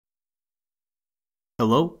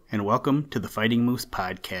Hello, and welcome to the Fighting Moose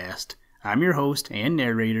podcast. I'm your host and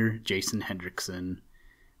narrator, Jason Hendrickson.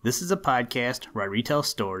 This is a podcast where I retell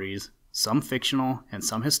stories, some fictional and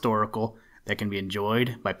some historical, that can be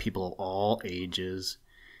enjoyed by people of all ages.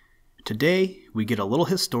 Today, we get a little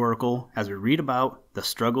historical as we read about the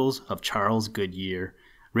struggles of Charles Goodyear,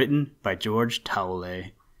 written by George Towle.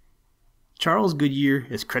 Charles Goodyear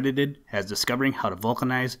is credited as discovering how to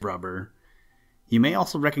vulcanize rubber. You may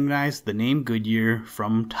also recognize the name Goodyear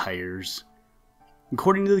from tires.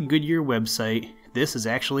 According to the Goodyear website, this is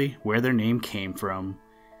actually where their name came from.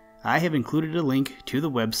 I have included a link to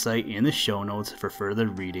the website in the show notes for further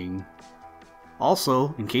reading.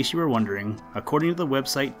 Also, in case you were wondering, according to the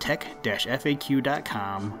website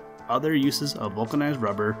tech-faq.com, other uses of vulcanized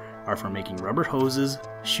rubber are for making rubber hoses,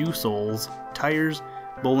 shoe soles, tires,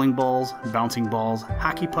 bowling balls, bouncing balls,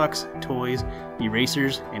 hockey pucks, toys,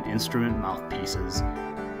 erasers, and instrument mouthpieces.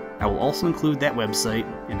 I will also include that website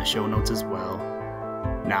in the show notes as well.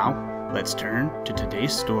 Now, let's turn to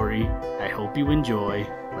today's story. I hope you enjoy.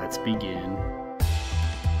 Let's begin.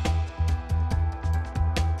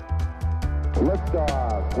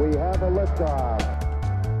 Liftoff. We have a liftoff.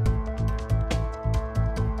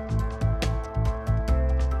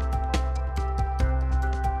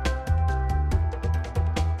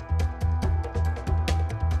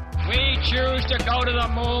 We choose to go to the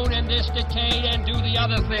moon in this decade and do the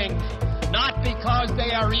other things, not because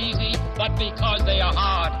they are easy, but because they are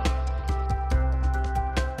hard.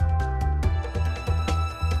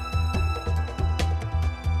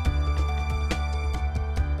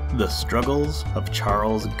 The Struggles of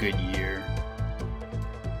Charles Goodyear.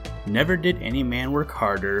 Never did any man work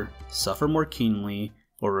harder, suffer more keenly,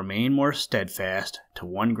 or remain more steadfast to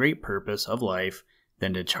one great purpose of life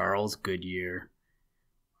than did Charles Goodyear.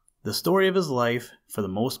 The story of his life, for the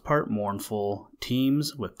most part mournful,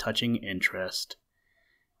 teems with touching interest.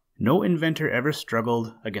 No inventor ever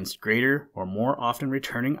struggled against greater or more often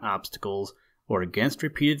returning obstacles or against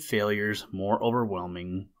repeated failures more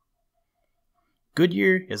overwhelming.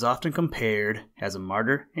 Goodyear is often compared as a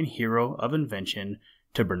martyr and hero of invention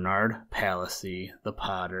to Bernard Palissy, the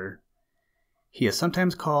potter. He is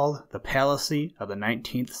sometimes called the Palissy of the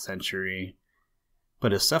 19th century.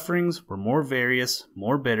 But his sufferings were more various,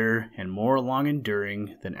 more bitter, and more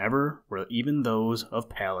long-enduring than ever were even those of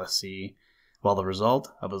Palissy, while the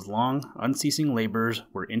result of his long, unceasing labors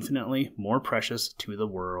were infinitely more precious to the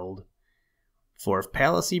world. For if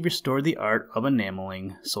Palissy restored the art of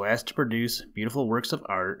enameling so as to produce beautiful works of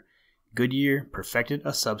art, Goodyear perfected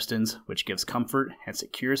a substance which gives comfort and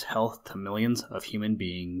secures health to millions of human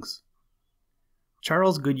beings.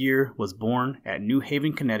 Charles Goodyear was born at New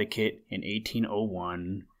Haven, Connecticut in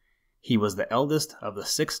 1801. He was the eldest of the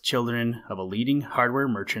 6 children of a leading hardware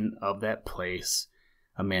merchant of that place,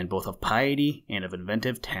 a man both of piety and of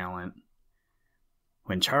inventive talent.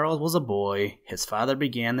 When Charles was a boy, his father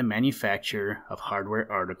began the manufacture of hardware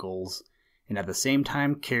articles, and at the same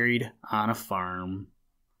time carried on a farm.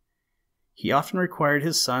 He often required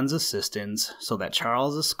his son's assistance, so that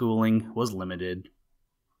Charles's schooling was limited.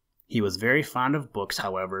 He was very fond of books,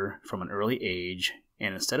 however, from an early age,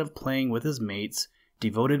 and instead of playing with his mates,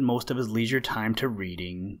 devoted most of his leisure time to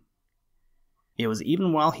reading. It was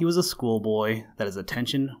even while he was a schoolboy that his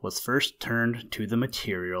attention was first turned to the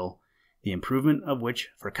material, the improvement of which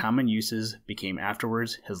for common uses became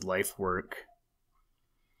afterwards his life work.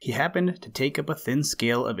 He happened to take up a thin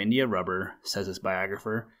scale of India rubber, says his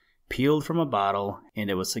biographer, peeled from a bottle, and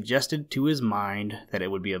it was suggested to his mind that it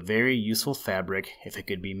would be a very useful fabric if it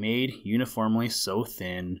could be made uniformly so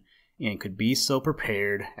thin, and could be so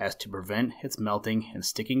prepared as to prevent its melting and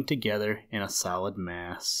sticking together in a solid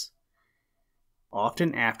mass.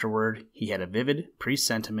 Often afterward, he had a vivid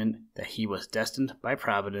presentiment that he was destined by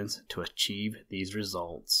Providence to achieve these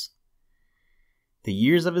results. The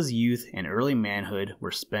years of his youth and early manhood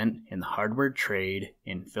were spent in the hardware trade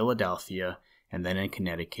in Philadelphia and then in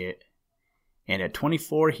Connecticut, and at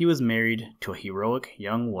 24 he was married to a heroic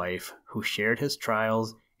young wife who shared his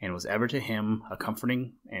trials and was ever to him a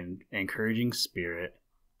comforting and encouraging spirit.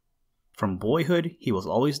 From boyhood he was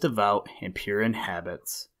always devout and pure in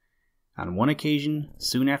habits. On one occasion,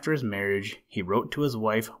 soon after his marriage, he wrote to his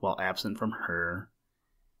wife while absent from her,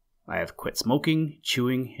 "I have quit smoking,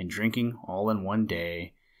 chewing, and drinking all in one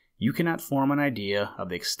day. You cannot form an idea of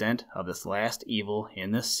the extent of this last evil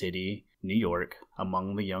in this city, New York,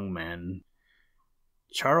 among the young men."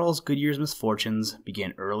 Charles Goodyear's misfortunes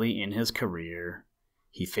began early in his career.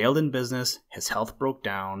 He failed in business, his health broke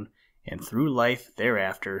down, and through life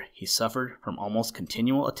thereafter he suffered from almost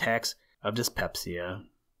continual attacks of dyspepsia.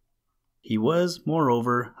 He was,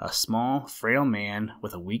 moreover, a small, frail man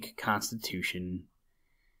with a weak constitution.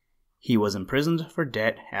 He was imprisoned for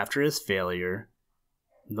debt after his failure,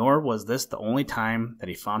 nor was this the only time that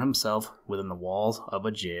he found himself within the walls of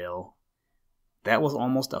a jail. That was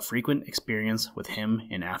almost a frequent experience with him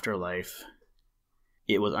in afterlife.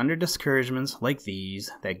 It was under discouragements like these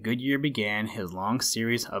that Goodyear began his long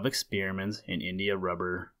series of experiments in India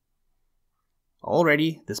rubber.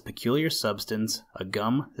 Already, this peculiar substance, a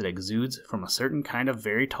gum that exudes from a certain kind of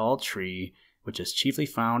very tall tree, which is chiefly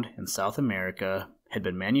found in South America, had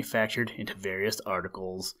been manufactured into various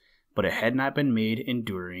articles, but it had not been made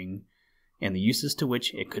enduring, and the uses to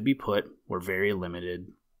which it could be put were very limited.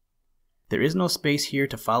 There is no space here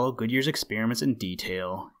to follow Goodyear's experiments in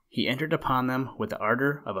detail. He entered upon them with the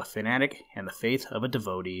ardor of a fanatic and the faith of a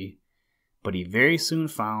devotee, but he very soon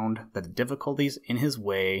found that the difficulties in his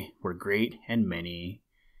way were great and many.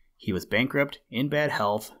 He was bankrupt, in bad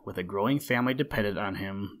health, with a growing family dependent on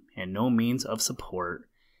him, and no means of support.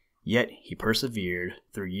 Yet he persevered,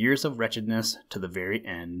 through years of wretchedness, to the very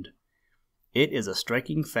end. It is a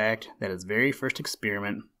striking fact that his very first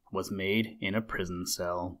experiment was made in a prison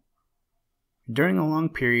cell. During a long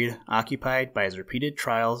period occupied by his repeated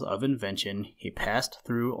trials of invention, he passed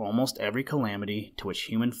through almost every calamity to which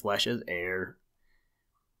human flesh is heir.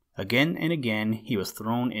 Again and again he was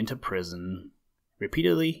thrown into prison.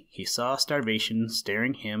 Repeatedly he saw starvation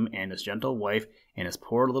staring him and his gentle wife and his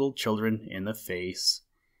poor little children in the face.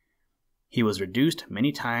 He was reduced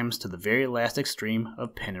many times to the very last extreme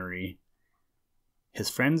of penury. His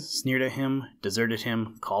friends sneered at him, deserted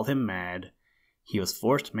him, called him mad. He was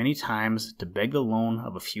forced many times to beg the loan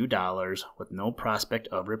of a few dollars with no prospect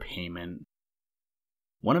of repayment.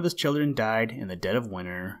 One of his children died in the dead of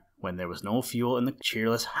winter, when there was no fuel in the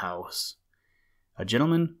cheerless house. A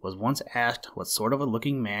gentleman was once asked what sort of a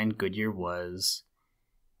looking man Goodyear was.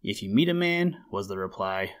 "If you meet a man," was the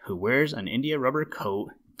reply, "who wears an India rubber coat,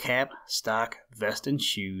 cap, stock, vest, and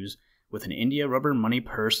shoes, with an India rubber money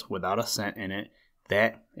purse without a cent in it,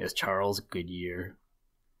 that is Charles Goodyear."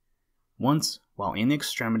 Once, while in the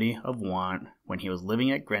extremity of want, when he was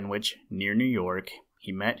living at Greenwich, near New York,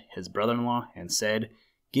 he met his brother-in-law and said,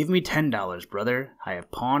 "Give me $10, brother. I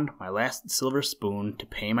have pawned my last silver spoon to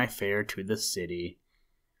pay my fare to the city."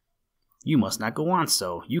 "You must not go on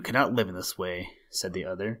so. You cannot live in this way," said the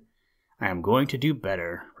other. "I am going to do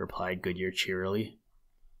better," replied Goodyear cheerily.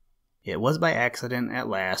 It was by accident at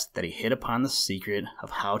last that he hit upon the secret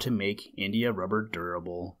of how to make India rubber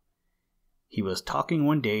durable. He was talking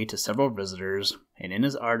one day to several visitors, and in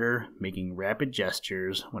his ardor making rapid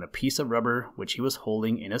gestures, when a piece of rubber which he was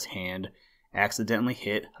holding in his hand accidentally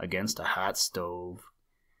hit against a hot stove.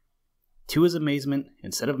 To his amazement,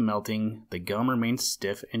 instead of melting, the gum remained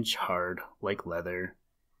stiff and charred like leather.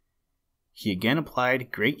 He again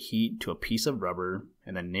applied great heat to a piece of rubber,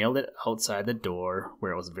 and then nailed it outside the door,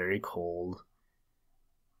 where it was very cold.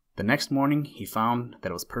 The next morning he found that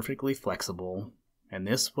it was perfectly flexible, and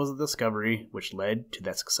this was the discovery which led to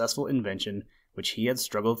that successful invention which he had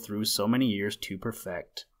struggled through so many years to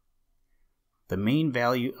perfect. The main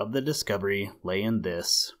value of the discovery lay in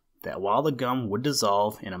this, that while the gum would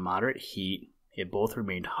dissolve in a moderate heat, it both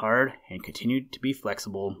remained hard and continued to be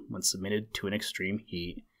flexible when submitted to an extreme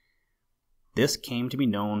heat. This came to be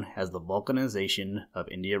known as the vulcanization of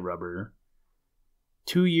India rubber.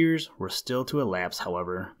 2 years were still to elapse,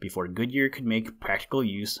 however, before Goodyear could make practical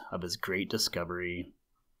use of his great discovery.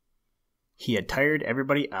 He had tired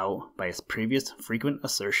everybody out by his previous frequent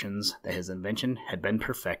assertions that his invention had been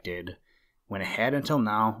perfected, when it had until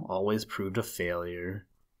now always proved a failure.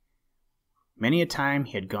 Many a time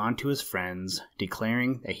he had gone to his friends,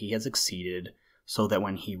 declaring that he had succeeded, so that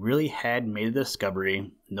when he really had made a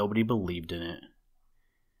discovery, nobody believed in it.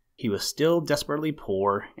 He was still desperately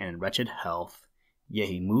poor and in wretched health, yet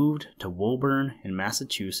he moved to Woburn in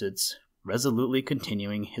Massachusetts, resolutely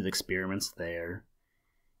continuing his experiments there.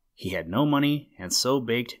 He had no money, and so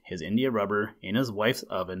baked his India rubber in his wife's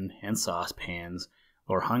oven and saucepans,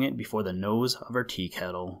 or hung it before the nose of her tea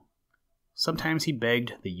kettle. Sometimes he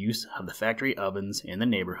begged the use of the factory ovens in the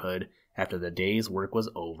neighborhood after the day's work was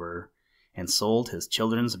over, and sold his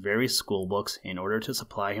children's very school books in order to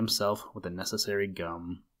supply himself with the necessary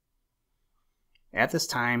gum. At this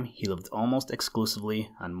time he lived almost exclusively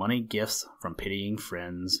on money gifts from pitying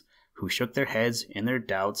friends, who shook their heads in their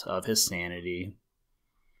doubts of his sanity.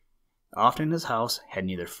 Often his house had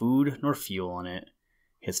neither food nor fuel in it.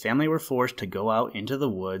 His family were forced to go out into the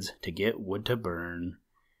woods to get wood to burn.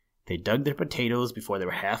 They dug their potatoes before they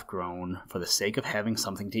were half grown, for the sake of having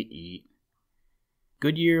something to eat.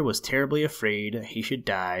 Goodyear was terribly afraid that he should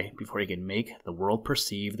die before he could make the world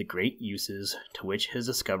perceive the great uses to which his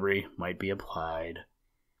discovery might be applied.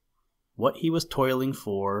 What he was toiling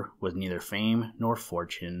for was neither fame nor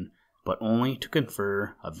fortune, but only to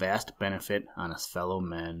confer a vast benefit on his fellow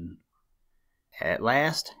men. At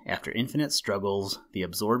last, after infinite struggles, the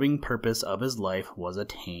absorbing purpose of his life was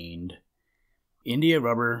attained. India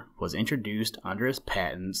rubber was introduced under his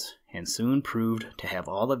patents and soon proved to have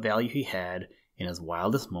all the value he had, in his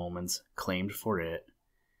wildest moments, claimed for it.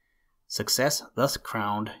 Success thus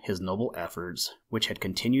crowned his noble efforts, which had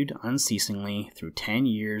continued unceasingly through 10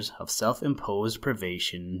 years of self-imposed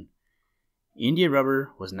privation. India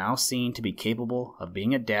rubber was now seen to be capable of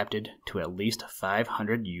being adapted to at least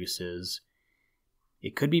 500 uses.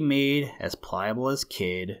 It could be made as pliable as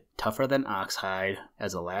kid, tougher than oxhide,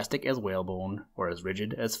 as elastic as whalebone, or as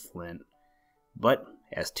rigid as flint. But,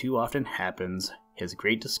 as too often happens, his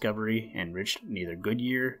great discovery enriched neither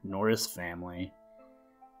Goodyear nor his family.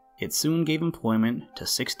 It soon gave employment to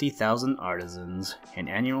 60,000 artisans and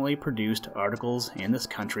annually produced articles in this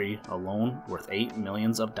country alone worth $8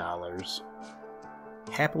 million.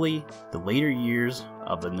 Happily, the later years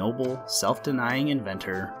of the noble, self-denying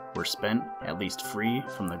inventor were spent at least free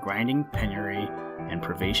from the grinding penury and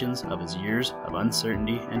privations of his years of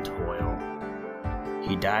uncertainty and toil.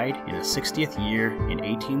 He died in his 60th year in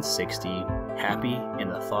 1860, happy in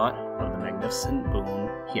the thought of the magnificent boon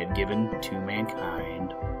he had given to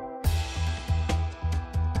mankind.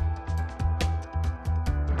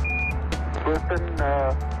 Houston,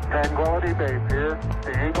 Tranquility Base here.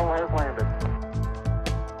 The Eagle has landed.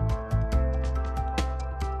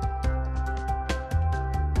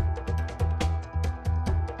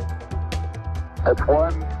 That's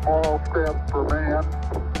one small step for man,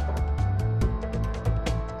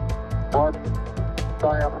 one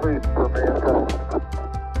giant leap for mankind.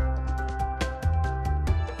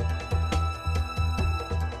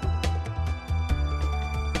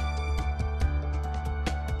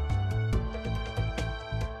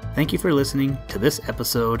 Thank you for listening to this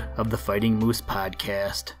episode of the Fighting Moose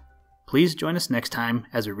Podcast. Please join us next time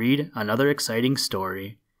as we read another exciting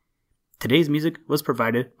story. Today's music was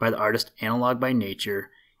provided by the artist Analog by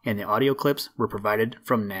Nature, and the audio clips were provided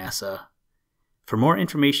from NASA. For more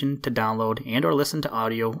information to download and or listen to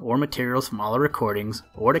audio or materials from all our recordings,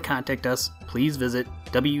 or to contact us, please visit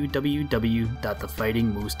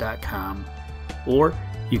www.thefightingmoose.com, or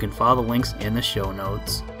you can follow the links in the show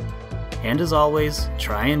notes. And as always,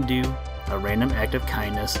 try and do a random act of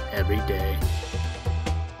kindness every day.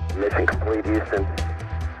 Mission complete, Houston.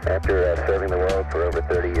 After serving the world for over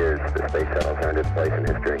 30 years, the space shuttle's earned its place in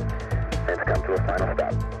history and it's come to a final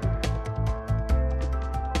stop.